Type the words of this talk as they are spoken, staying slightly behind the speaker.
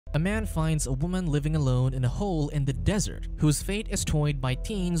A man finds a woman living alone in a hole in the desert, whose fate is toyed by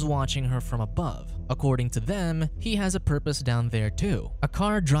teens watching her from above. According to them, he has a purpose down there too. A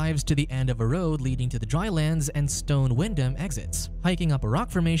car drives to the end of a road leading to the drylands and Stone Wyndham exits, hiking up a rock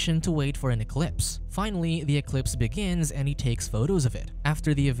formation to wait for an eclipse. Finally, the eclipse begins and he takes photos of it.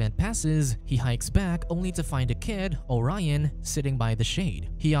 After the event passes, he hikes back only to find a kid, Orion, sitting by the shade.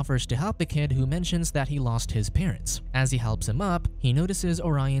 He offers to help the kid, who mentions that he lost his parents. As he helps him up, he notices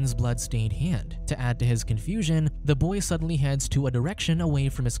Orion's blood-stained hand. To add to his confusion, the boy suddenly heads to a direction away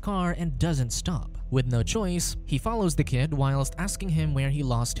from his car and doesn't stop. With no choice, he follows the kid whilst asking him where he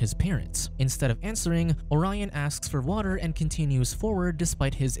lost his parents. Instead of answering, Orion asks for water and continues forward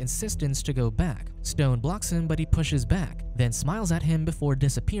despite his insistence to go back. Stone blocks him, but he pushes back, then smiles at him before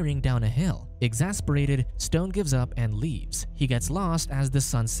disappearing down a hill. Exasperated, Stone gives up and leaves. He gets lost as the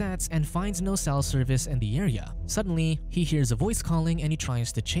sun sets and finds no cell service in the area. Suddenly, he hears a voice calling and he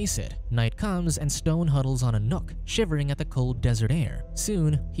tries to chase it. Night comes and Stone huddles on a nook, shivering at the cold desert air.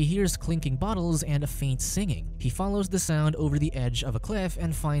 Soon, he hears clinking bottles and a faint singing. He follows the sound over the edge of a cliff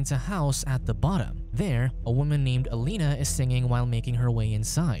and finds a house at the bottom. There, a woman named Alina is singing while making her way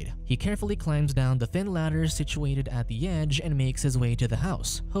inside. He carefully climbs down the thin ladder situated at the edge and makes his way to the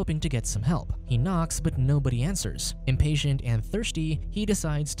house, hoping to get some help. He knocks, but nobody answers. Impatient and thirsty, he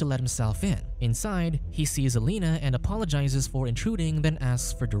decides to let himself in. Inside, he sees Alina and apologizes for intruding, then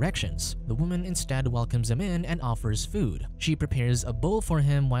asks for directions. The woman instead welcomes him in and offers food. She prepares a bowl for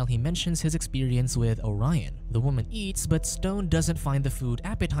him while he mentions his experience with Orion. The woman eats, but Stone doesn't find the food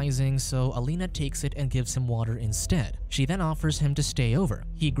appetizing, so Alina takes it and gives him water instead. She then offers him to stay over.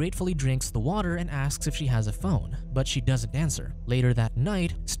 He gratefully drinks the water and asks if she has a phone, but she doesn't answer. Later that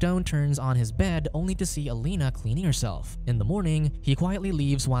night, Stone turns on his bed only to see Alina cleaning herself. In the morning, he quietly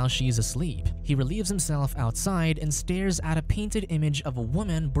leaves while she's asleep. He relieves himself outside and stares at a painted image of a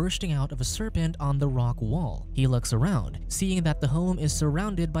woman bursting out of a serpent on the rock wall. He looks around, seeing that the home is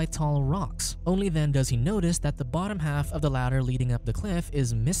surrounded by tall rocks. Only then does he notice that the bottom half of the ladder leading up the cliff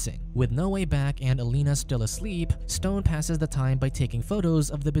is missing. With no way back and Alina still asleep, Stone passes the time by taking photos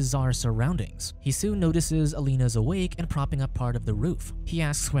of the bizarre surroundings. He soon notices Alina's awake and propping up part of the roof. He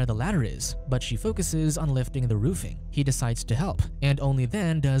asks where the ladder is, but she focuses on lifting the roofing. He decides to help, and only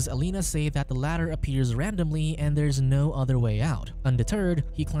then does Alina say that the ladder appears randomly and there's no other way out. Undeterred,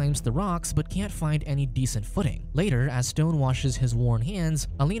 he climbs the rocks but can't find any decent footing. Later, as Stone washes his worn hands,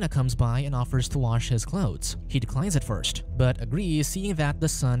 Alina comes by and offers to wash his clothes. He declines at first, but agrees, seeing that the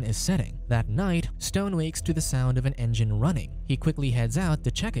sun is setting. That night, Stone wakes to the sound of an engine running. He quickly heads out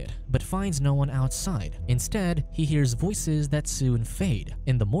to check it, but finds no one outside. Instead, he hears voices that soon fade.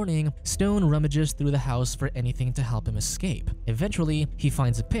 In the morning, Stone rummages through the house for anything to help him escape. Eventually, he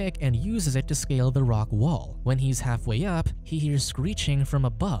finds a pick and uses it to scale the rock wall. When he's halfway up, he hears screeching from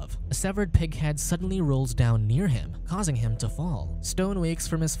above. A severed pig head suddenly rolls down near him, causing him to fall. Stone wakes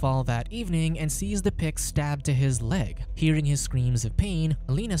from his fall that evening and sees the pick stabbed to his leg. Hearing his screams of pain,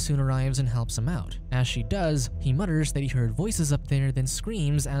 Alina soon arrives and helps him out. As she does, he mutters that he heard voices up there, then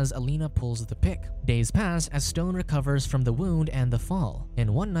screams as Alina pulls the pick. Days pass as Stone recovers from the wound and the fall.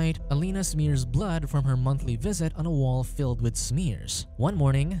 And one night, Alina smears blood from her monthly visit on a wall filled with smears. One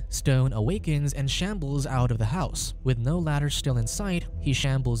morning, Stone awakens and shambles out of the house. With no ladder still in sight, he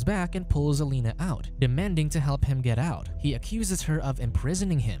shambles back and pulls Alina out, demanding to help him get out. He accuses her of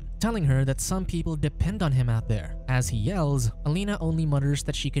imprisoning him, telling her that some people depend on him out there. As he yells, Alina only mutters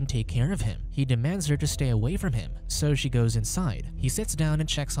that she can take care of him. He demands her to stay away from him, so she goes inside. He sits down and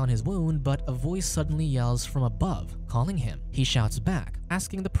checks on his wound, but a voice suddenly yells from above, calling him. He shouts back,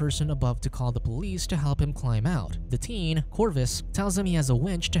 asking the person above to call the police to help him climb out. The teen, Corvus, tells him he has a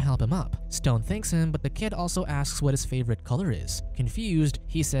winch to help him up. Stone thanks him, but the kid also asks what his favorite color is. Confused,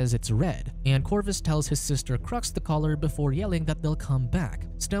 he says it's red, and Corvus tells his sister Crux the color before yelling that they'll come back.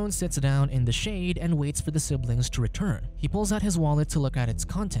 Stone sits down in the shade and waits for the siblings to return. He pulls out his wallet to look at its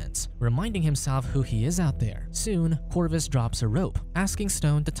contents, reminding himself who he is out there. Soon, Corvus drops a rope, asking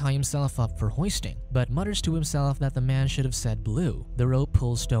Stone to tie himself up for hoisting, but mutters to himself that the man should have said blue. The rope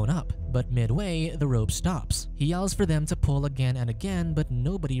pulls Stone up, but midway, the rope stops. He yells for them to pull again and again, but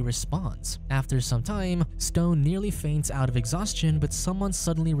nobody responds. After some time, Stone nearly faints out of exhaustion, but someone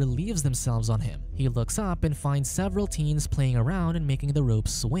suddenly relieves themselves on him. He looks up and finds several teens playing around and making the rope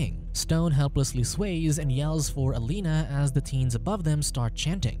swing. Stone helplessly sways and yells for Alina as the teens above them start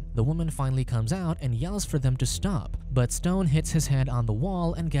chanting. The woman finally comes out and yells for them to stop, but Stone hits his head on the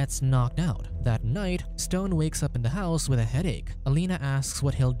wall and gets knocked out. That night, Stone wakes up in the house with a headache. Alina asks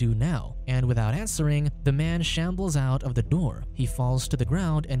what he'll do now, and without answering, the man shambles out of the door. He falls to the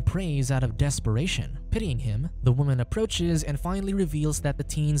ground and prays out of desperation. Pitying him, the woman approaches and finally reveals that the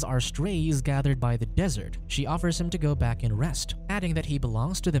teens are strays gathered by the desert. She offers him to go back and rest, adding that he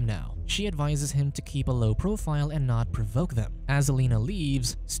belongs to them now. She advises him to keep a low profile and not provoke them. As Alina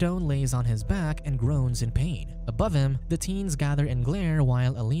leaves, Stone lays on his back and groans in pain. Above him, the teens gather and glare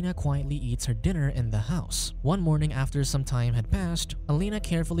while Alina quietly eats her dinner in the house. One morning after some time had passed, Alina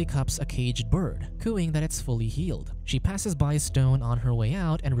carefully cups a caged bird, cooing that it's fully healed. She passes by Stone on her way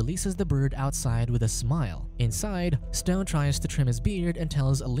out and releases the bird outside with a smile. Inside, Stone tries to trim his beard and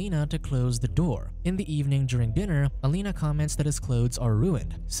tells Alina to close the door. In the evening during dinner, Alina comments that his clothes are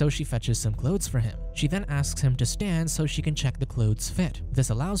ruined, so she fetches some clothes for him. She then asks him to stand so she can check the clothes fit. This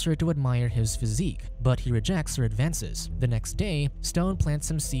allows her to admire his physique, but he rejects her advances. The next day, Stone plants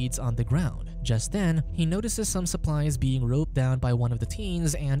some seeds on the ground. Just then, he notices some supplies being roped down by one of the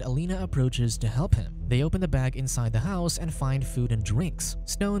teens and Alina approaches to help him. They open the bag inside the house and find food and drinks.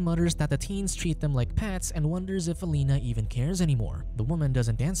 Stone mutters that the teens treat them like pets and wonders if Alina even cares anymore. The woman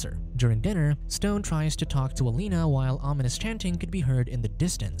doesn't answer. During dinner, Stone tries to talk to Alina while ominous chanting could be heard in the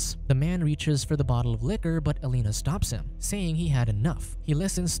distance. The man reaches for the bottle of liquor, but Alina stops him, saying he had enough. He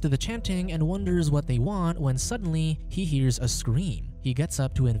listens to the chanting and wonders what they want when suddenly he hears a scream. He gets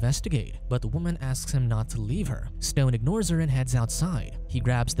up to investigate, but the woman asks him not to leave her. Stone ignores her and heads outside. He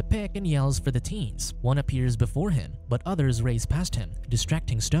grabs the pick and yells for the teens. One appears before him, but others race past him,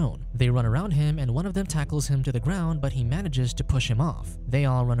 distracting Stone. They run around him and one of them tackles him to the ground, but he manages to push him off. They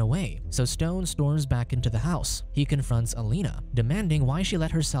all run away, so Stone storms back into the house. He confronts Alina, demanding why she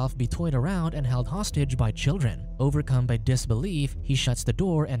let herself be toyed around and held hostage by children. Overcome by disbelief, he shuts the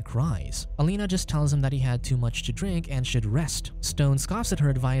door and cries. Alina just tells him that he had too much to drink and should rest. Stone scoffs at her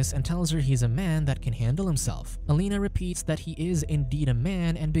advice and tells her he's a man that can handle himself. Alina repeats that he is indeed a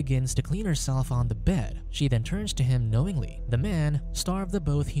man and begins to clean herself on the bed. She then turns to him knowingly. The man, starved of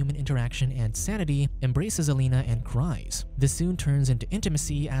both human interaction and sanity, embraces Alina and cries. This soon turns into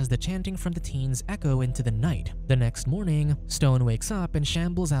intimacy as the chanting from the teens echo into the night. The next morning, Stone wakes up and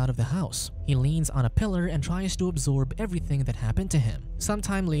shambles out of the house. He leans on a pillar and tries to absorb everything that happened to him.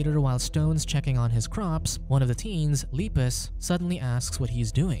 Sometime later, while Stone's checking on his crops, one of the teens, Lepus, suddenly asks what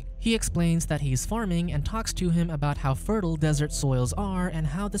he's doing. He explains that he's farming and talks to him about how fertile desert soils are and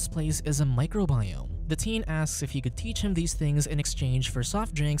how this place is a microbiome. The teen asks if he could teach him these things in exchange for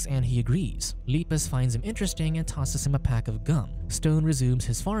soft drinks and he agrees. Lepus finds him interesting and tosses him a pack of gum. Stone resumes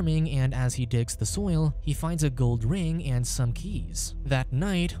his farming and as he digs the soil, he finds a gold ring and some keys. That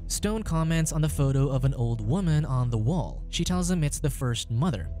night, Stone comments on the photo of an old woman on the wall. She tells him it's the first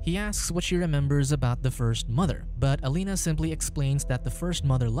mother. He asks what she remembers about the first mother, but Alina simply explains that the first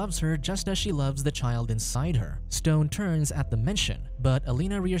mother loves her just as she loves the child inside her. Stone turns at the mention, but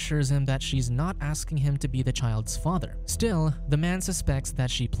Alina reassures him that she's not asking him to be the child's father. Still, the man suspects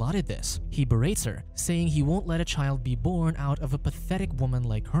that she plotted this. He berates her, saying he won't let a child be born out of a pathetic woman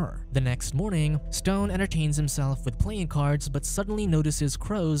like her. The next morning, Stone entertains himself with playing cards but suddenly notices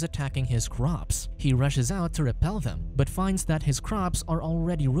crows attacking his crops. He rushes out to repel them, but finds that his crops are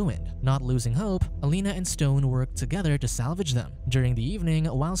already ruined. Not losing hope, Alina and Stone work together to salvage them. During the evening,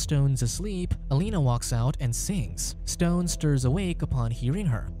 while Stone's asleep, Alina walks out and sings. Stone stirs awake upon hearing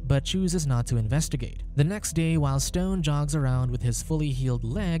her, but chooses not to investigate. The next day, while Stone jogs around with his fully healed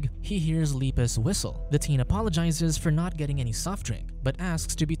leg, he hears Lepus whistle. The teen apologizes for not getting any soft drink, but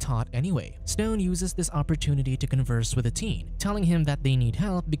asks to be taught anyway. Stone uses this opportunity to converse with the teen, telling him that they need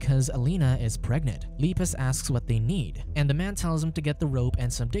help because Alina is pregnant. Lepus asks what they need, and the man tells him to get the rope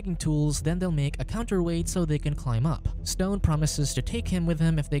and some digging tools, then they'll make a counterweight so they can climb up. Stone promises to take him with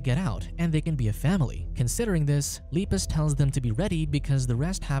him if they get out, and they can be a family. Considering this, Lepus tells them to be ready because the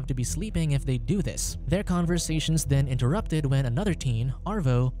rest have to be sleeping if they do this. Their conversations then interrupted when another teen,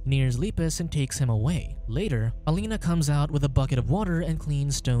 Arvo, nears Lepus and takes him away. Later, Alina comes out with a bucket of water and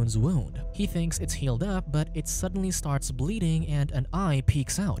cleans Stone's wound. He thinks it's healed up, but it suddenly starts bleeding and an eye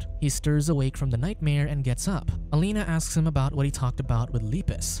peeks out. He stirs awake from the nightmare and gets up. Alina asks him about what he talked about with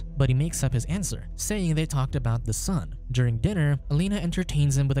Lepus, but he makes up his answer, saying they talked about the sun. During dinner, Alina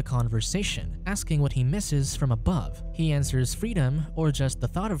entertains him with a conversation, asking what he misses from above. He answers freedom, or just the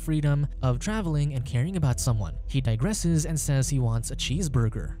thought of freedom, of traveling and caring about someone. He digresses and says he wants a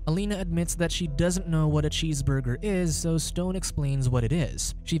cheeseburger. Alina admits that she doesn't know what a cheeseburger is, so Stone explains explains what it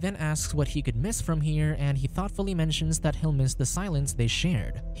is. She then asks what he could miss from here, and he thoughtfully mentions that he'll miss the silence they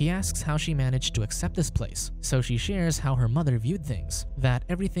shared. He asks how she managed to accept this place, so she shares how her mother viewed things, that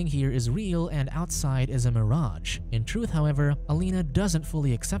everything here is real and outside is a mirage. In truth, however, Alina doesn't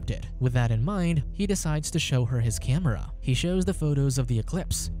fully accept it. With that in mind, he decides to show her his camera. He shows the photos of the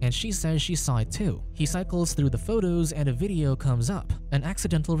eclipse, and she says she saw it too. He cycles through the photos and a video comes up, an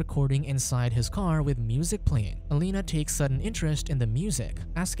accidental recording inside his car with music playing. Alina takes sudden interest in the music,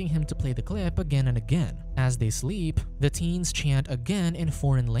 asking him to play the clip again and again. As they sleep, the teens chant again in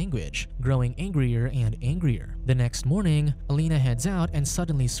foreign language, growing angrier and angrier. The next morning, Alina heads out and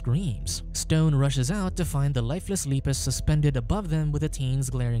suddenly screams. Stone rushes out to find the lifeless Lepus suspended above them with the teens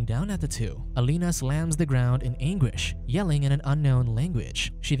glaring down at the two. Alina slams the ground in anguish, yelling in an unknown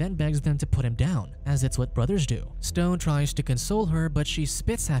language. She then begs them to put him down, as it's what brothers do. Stone tries to console her, but she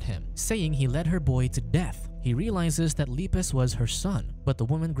spits at him, saying he led her boy to death. He realizes that Lepus was her son, but the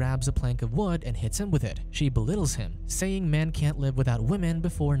woman grabs a plank of wood and hits him with it. She belittles him, saying men can't live without women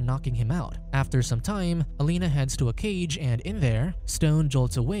before knocking him out. After some time, Alina heads to a cage, and in there, Stone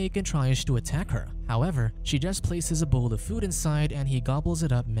jolts awake and tries to attack her. However, she just places a bowl of food inside and he gobbles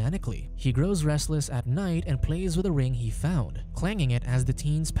it up manically. He grows restless at night and plays with a ring he found, clanging it as the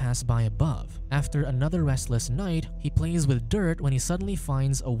teens pass by above. After another restless night, he plays with dirt when he suddenly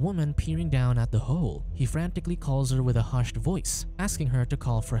finds a woman peering down at the hole. He frantically calls her with a hushed voice, asking her to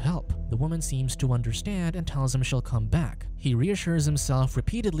call for help. The woman seems to understand and tells him she'll come back. He reassures himself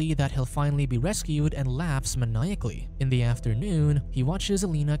repeatedly that he'll finally be rescued and laughs maniacally. In the afternoon, he watches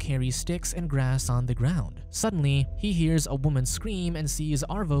Alina carry sticks and grass on the ground. Suddenly, he hears a woman scream and sees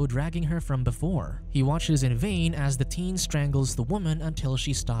Arvo dragging her from before. He watches in vain as the teen strangles the woman until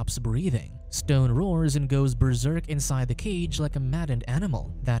she stops breathing. Stone roars and goes berserk inside the cage like a maddened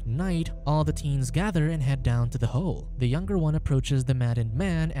animal. That night, all the teens gather and head down to the hole. The younger one approaches the maddened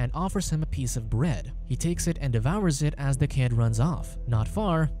man and offers him a piece of bread. He takes it and devours it as the kid runs off. Not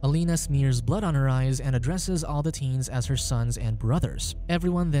far, Alina smears blood on her eyes and addresses all the teens as her sons and brothers.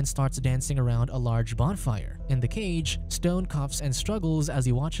 Everyone then starts dancing around a large bonfire. In the cage, Stone coughs and struggles as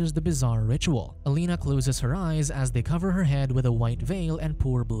he watches the bizarre ritual. Alina closes her eyes as they cover her head with a white veil and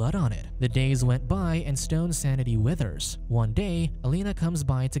pour blood on it. The days went by and Stone's sanity withers. One day, Alina comes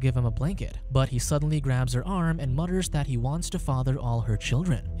by to give him a blanket, but he suddenly grabs her arm and mutters that he wants to father all her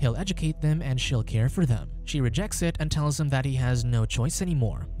children. He'll educate them and she'll care for them. She rejects it and tells him that he has no choice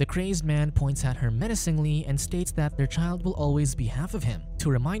anymore. The crazed man points at her menacingly and states that their child will always be half of him, to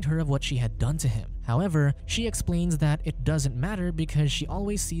remind her of what she had done to him. However, she explains that it doesn't matter because she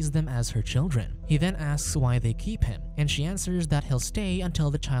always sees them as her children. He then asks why they keep him, and she answers that he'll stay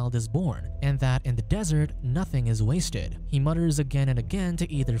until the child is born, and that in the desert, nothing is wasted. He mutters again and again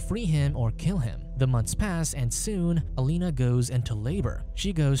to either free him or kill him. The months pass, and soon, Alina goes into labor.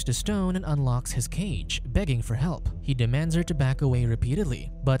 She goes to Stone and unlocks his cage, begging for help. He demands her to back away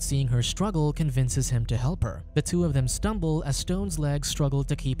repeatedly, but seeing her struggle convinces him to help her. The two of them stumble as Stone's legs struggle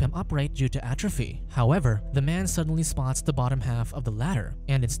to keep him upright due to atrophy. However, the man suddenly spots the bottom half of the ladder,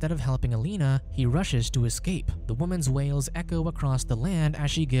 and instead of helping Alina, he rushes to escape. The woman's wails echo across the land as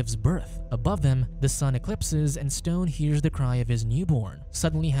she gives birth. Above them, the sun eclipses and Stone hears the cry of his newborn.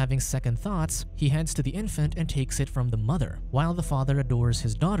 Suddenly having second thoughts, he heads to the infant and takes it from the mother. While the father adores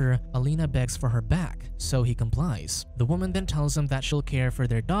his daughter, Alina begs for her back, so he complies. The woman then tells him that she'll care for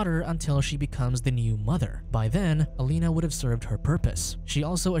their daughter until she becomes the new mother. By then, Alina would have served her purpose. She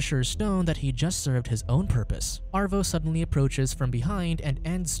also assures Stone that he just served his own purpose. Arvo suddenly approaches from behind and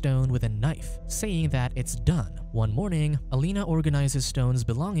ends Stone with a knife, saying that it's done. One morning, Alina organizes Stone's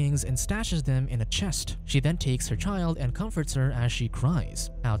belongings and stashes them in a chest. She then takes her child and comforts her as she cries.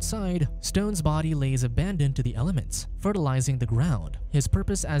 Outside, Stone's body lays abandoned to the elements, fertilizing the ground. His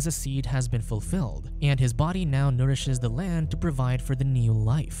purpose as a seed has been fulfilled, and his body now nourishes the land to provide for the new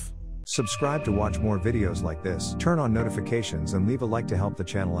life. Subscribe to watch more videos like this, turn on notifications and leave a like to help the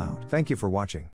channel out. Thank you for watching.